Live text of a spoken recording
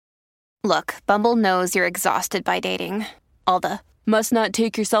Look, Bumble knows you're exhausted by dating. All the must not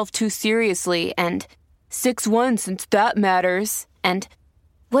take yourself too seriously and 6'1" since that matters. And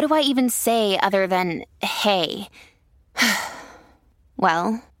what do I even say other than hey?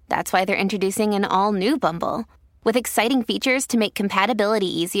 Well, that's why they're introducing an all-new Bumble with exciting features to make compatibility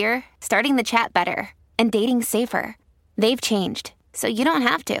easier, starting the chat better, and dating safer. They've changed, so you don't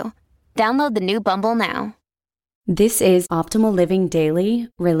have to. Download the new Bumble now. This is Optimal Living Daily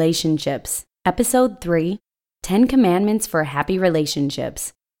Relationships, Episode 3, 10 Commandments for Happy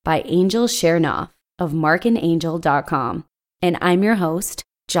Relationships by Angel Chernoff of markandangel.com. And I'm your host,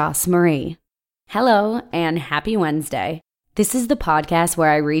 Joss Marie. Hello, and happy Wednesday. This is the podcast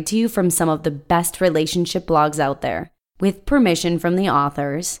where I read to you from some of the best relationship blogs out there, with permission from the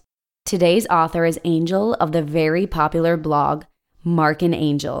authors. Today's author is Angel of the very popular blog, Mark and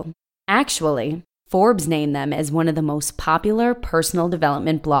Angel. Actually, Forbes named them as one of the most popular personal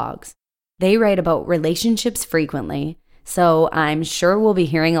development blogs. They write about relationships frequently, so I'm sure we'll be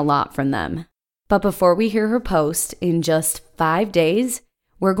hearing a lot from them. But before we hear her post, in just 5 days,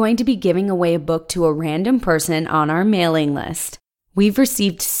 we're going to be giving away a book to a random person on our mailing list. We've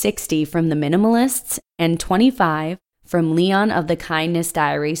received 60 from The Minimalists and 25 from Leon of the Kindness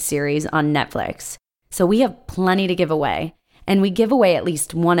Diaries series on Netflix. So we have plenty to give away, and we give away at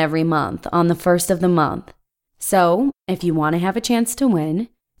least one every month on the first of the month. So if you want to have a chance to win,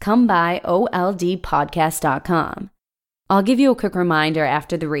 come by oldpodcast.com. I'll give you a quick reminder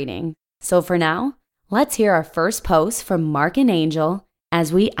after the reading. So for now, let's hear our first post from Mark and Angel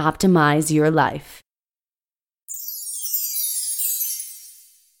as we optimize your life.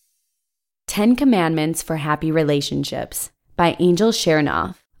 10 Commandments for Happy Relationships by Angel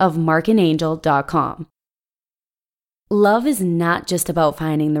Chernoff of markandangel.com. Love is not just about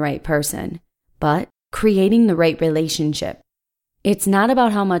finding the right person, but creating the right relationship. It's not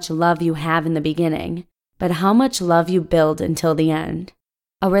about how much love you have in the beginning, but how much love you build until the end.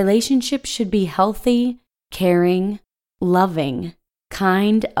 A relationship should be healthy, caring, loving,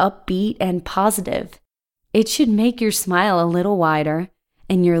 kind, upbeat, and positive. It should make your smile a little wider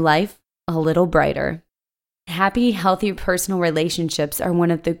and your life a little brighter. Happy, healthy personal relationships are one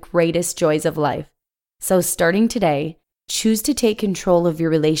of the greatest joys of life. So starting today, choose to take control of your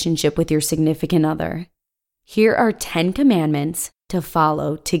relationship with your significant other. Here are 10 commandments to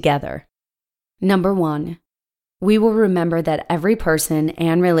follow together. Number 1, we will remember that every person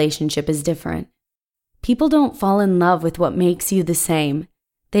and relationship is different. People don't fall in love with what makes you the same.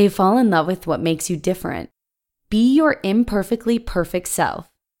 They fall in love with what makes you different. Be your imperfectly perfect self.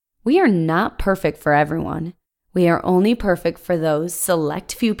 We are not perfect for everyone. We are only perfect for those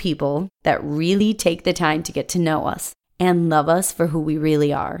select few people that really take the time to get to know us and love us for who we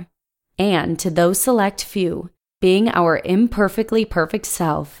really are. And to those select few, being our imperfectly perfect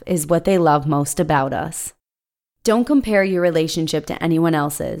self is what they love most about us. Don't compare your relationship to anyone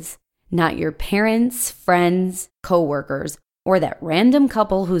else's. Not your parents, friends, coworkers, or that random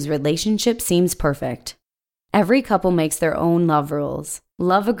couple whose relationship seems perfect. Every couple makes their own love rules,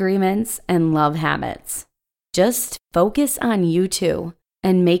 love agreements, and love habits. Just focus on you two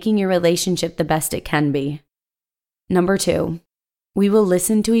and making your relationship the best it can be. Number 2, we will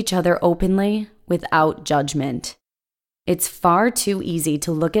listen to each other openly without judgment. It's far too easy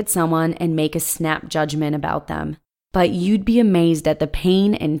to look at someone and make a snap judgment about them. But you'd be amazed at the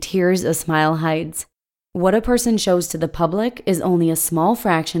pain and tears a smile hides. What a person shows to the public is only a small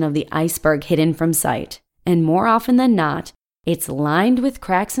fraction of the iceberg hidden from sight. And more often than not, it's lined with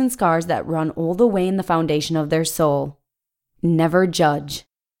cracks and scars that run all the way in the foundation of their soul. Never judge.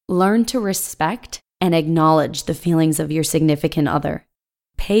 Learn to respect and acknowledge the feelings of your significant other.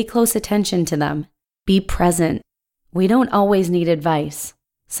 Pay close attention to them. Be present. We don't always need advice.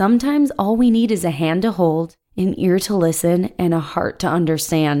 Sometimes all we need is a hand to hold, an ear to listen, and a heart to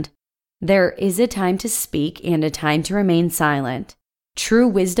understand. There is a time to speak and a time to remain silent. True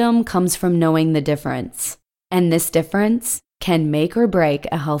wisdom comes from knowing the difference, and this difference can make or break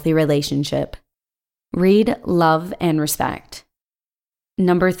a healthy relationship. Read, love, and respect.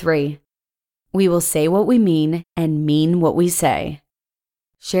 Number 3, we will say what we mean and mean what we say.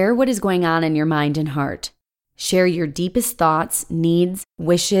 Share what is going on in your mind and heart. Share your deepest thoughts, needs,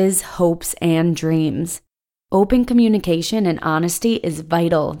 wishes, hopes, and dreams. Open communication and honesty is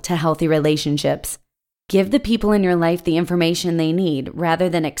vital to healthy relationships. Give the people in your life the information they need rather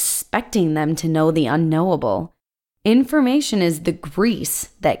than expecting them to know the unknowable. Information is the grease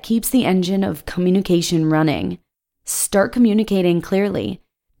that keeps the engine of communication running. Start communicating clearly.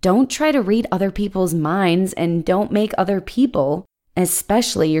 Don't try to read other people's minds, and don't make other people,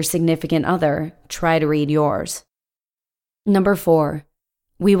 especially your significant other, try to read yours. Number 4,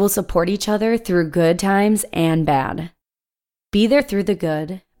 We will support each other through good times and bad. Be there through the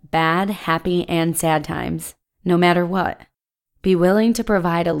good, bad, happy, and sad times, no matter what. Be willing to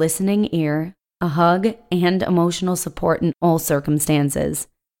provide a listening ear, a hug, and emotional support in all circumstances.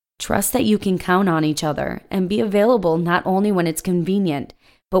 Trust that you can count on each other and be available not only when it's convenient,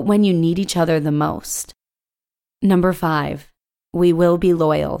 but when you need each other the most. Number 5, we will be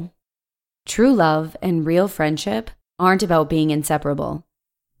loyal. True love and real friendship aren't about being inseparable.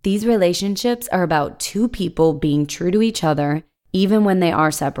 These relationships are about two people being true to each other even when they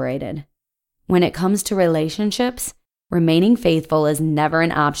are separated. When it comes to relationships, remaining faithful is never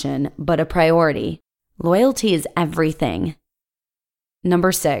an option, but a priority. Loyalty is everything.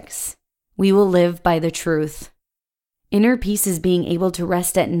 Number 6, we will live by the truth. Inner peace is being able to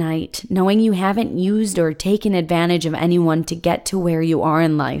rest at night, knowing you haven't used or taken advantage of anyone to get to where you are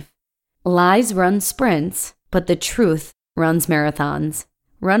in life. Lies run sprints, but the truth runs marathons.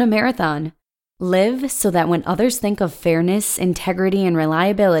 Run a marathon. Live so that when others think of fairness, integrity, and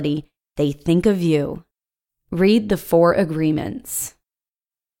reliability, they think of you. Read the 4 agreements.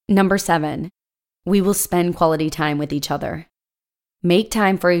 Number 7, we will spend quality time with each other. Make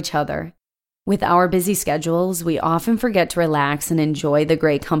time for each other. With our busy schedules, we often forget to relax and enjoy the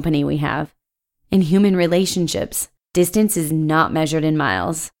great company we have. In human relationships, distance is not measured in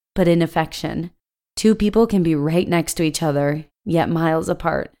miles, but in affection. Two people can be right next to each other, yet miles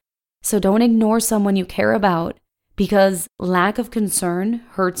apart. So don't ignore someone you care about, because lack of concern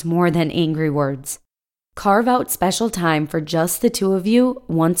hurts more than angry words. Carve out special time for just the two of you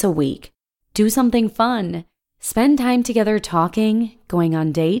once a week. Do something fun. Spend time together talking, going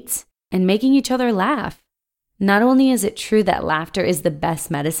on dates, and making each other laugh. Not only is it true that laughter is the best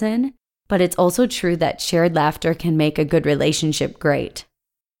medicine, but it's also true that shared laughter can make a good relationship great.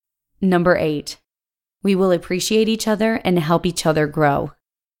 Number 8, we will appreciate each other and help each other grow.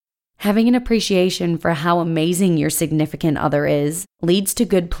 Having an appreciation for how amazing your significant other is leads to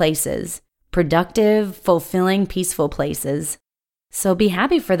good places, productive, fulfilling, peaceful places. So be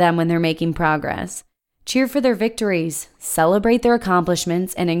happy for them when they're making progress. Cheer for their victories, celebrate their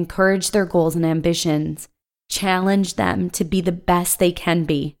accomplishments, and encourage their goals and ambitions. Challenge them to be the best they can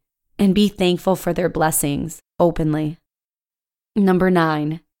be, and be thankful for their blessings openly. Number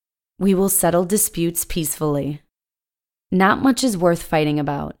 9, we will settle disputes peacefully. Not much is worth fighting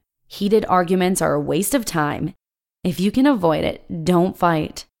about. Heated arguments are a waste of time. If you can avoid it, don't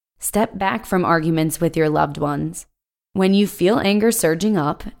fight. Step back from arguments with your loved ones. When you feel anger surging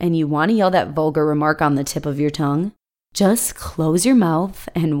up and you want to yell that vulgar remark on the tip of your tongue, just close your mouth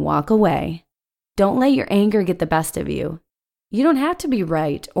and walk away. Don't let your anger get the best of you. You don't have to be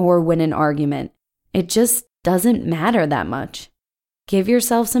right or win an argument. It just doesn't matter that much. Give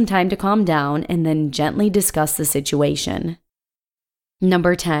yourself some time to calm down and then gently discuss the situation.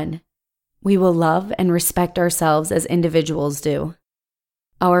 Number 10, we will love and respect ourselves as individuals do.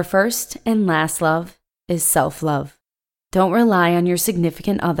 Our first and last love is self-love. Don't rely on your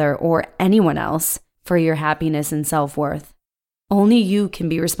significant other or anyone else for your happiness and self-worth. Only you can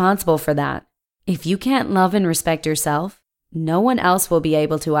be responsible for that. If you can't love and respect yourself, no one else will be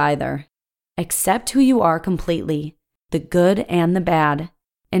able to either. Accept who you are completely, the good and the bad,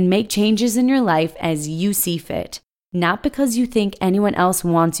 and make changes in your life as you see fit, not because you think anyone else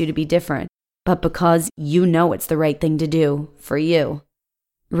wants you to be different, but because you know it's the right thing to do for you.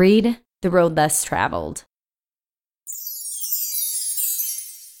 Read The Road Less Traveled.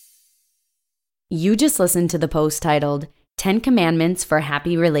 You just listened to the post titled 10 Commandments for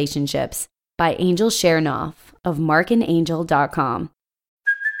Happy Relationships by Angel Chernoff of markandangel.com.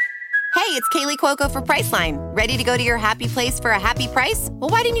 Hey, it's Kaylee Cuoco for Priceline. Ready to go to your happy place for a happy price? Well,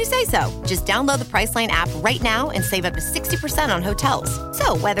 why didn't you say so? Just download the Priceline app right now and save up to 60% on hotels.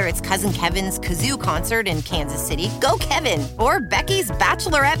 So whether it's Cousin Kevin's Kazoo Concert in Kansas City, go Kevin, or Becky's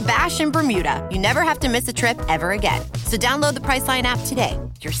Bachelorette Bash in Bermuda, you never have to miss a trip ever again. So download the Priceline app today.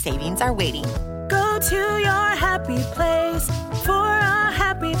 Your savings are waiting. Go to your happy place for a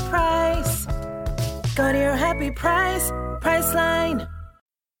happy price. Go to your happy price, Priceline.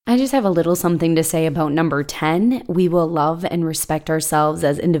 I just have a little something to say about number 10. We will love and respect ourselves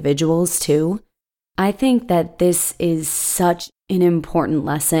as individuals too. I think that this is such an important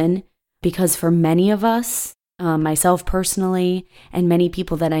lesson because for many of us, myself personally, and many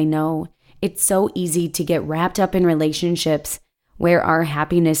people that I know, it's so easy to get wrapped up in relationships where our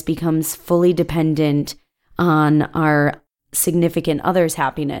happiness becomes fully dependent on our significant other's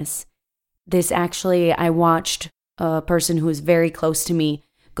happiness. I watched a person who is very close to me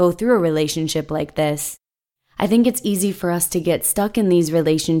go through a relationship like this. I think it's easy for us to get stuck in these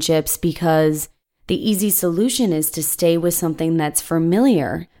relationships because The easy solution is to stay with something that's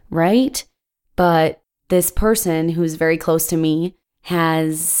familiar, right? But this person who's very close to me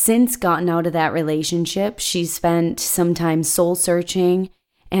has since gotten out of that relationship. She spent some time soul searching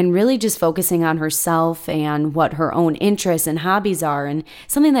and really just focusing on herself and what her own interests and hobbies are, and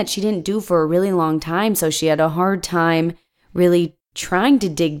something that she didn't do for a really long time. So she had a hard time really trying to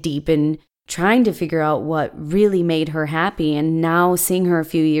dig deep and trying to figure out what really made her happy. And now seeing her a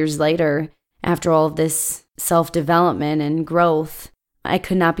few years later, after all of this self-development and growth, I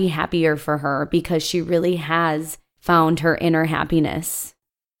could not be happier for her because she really has found her inner happiness.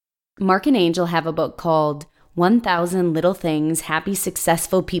 Mark and Angel have a book called 1,000 Little Things Happy,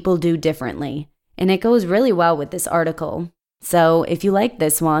 Successful People Do Differently, and it goes really well with this article. So if you like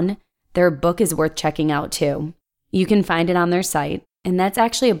this one, their book is worth checking out too. You can find it on their site, and that's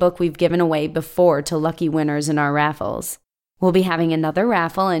actually a book we've given away before to lucky winners in our raffles. We'll be having another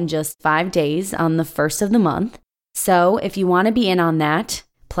raffle in just 5 days on the 1st of the month. So if you want to be in on that,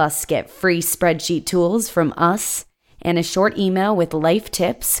 plus get free spreadsheet tools from us and a short email with life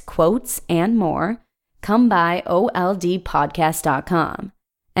tips, quotes, and more, come by oldpodcast.com.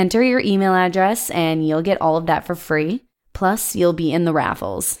 Enter your email address and you'll get all of that for free. Plus, you'll be in the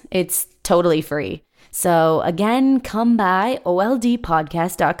raffles. It's totally free. So again, come by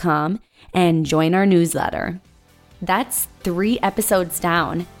oldpodcast.com and join our newsletter. That's 3 episodes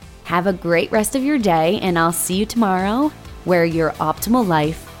down. Have a great rest of your day, and I'll see you tomorrow where your optimal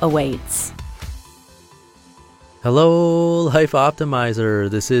life awaits. Hello, Life Optimizer.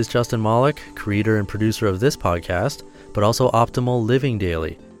 This is Justin Malik, creator and producer of this podcast, but also Optimal Living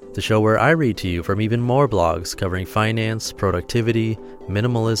Daily, the show where I read to you from even more blogs covering finance, productivity,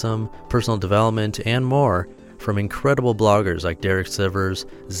 minimalism, personal development, and more from incredible bloggers like Derek Sivers,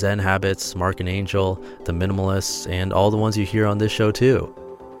 Zen Habits, Mark and Angel, The Minimalists, and all the ones you hear on this show too.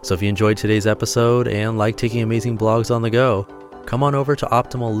 So if you enjoyed today's episode and like taking amazing blogs on the go, come on over to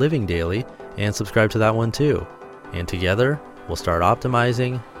Optimal Living Daily and subscribe to that one too. And together, we'll start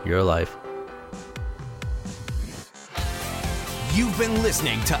optimizing your life. You've been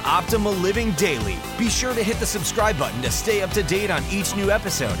listening to Optimal Living Daily. Be sure to hit the subscribe button to stay up to date on each new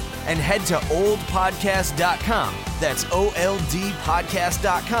episode, and head to oldpodcast.com. That's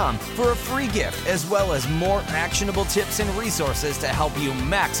oldpodcast.com for a free gift, as well as more actionable tips and resources to help you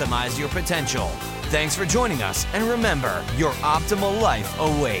maximize your potential. Thanks for joining us, and remember, your optimal life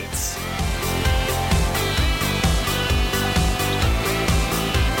awaits.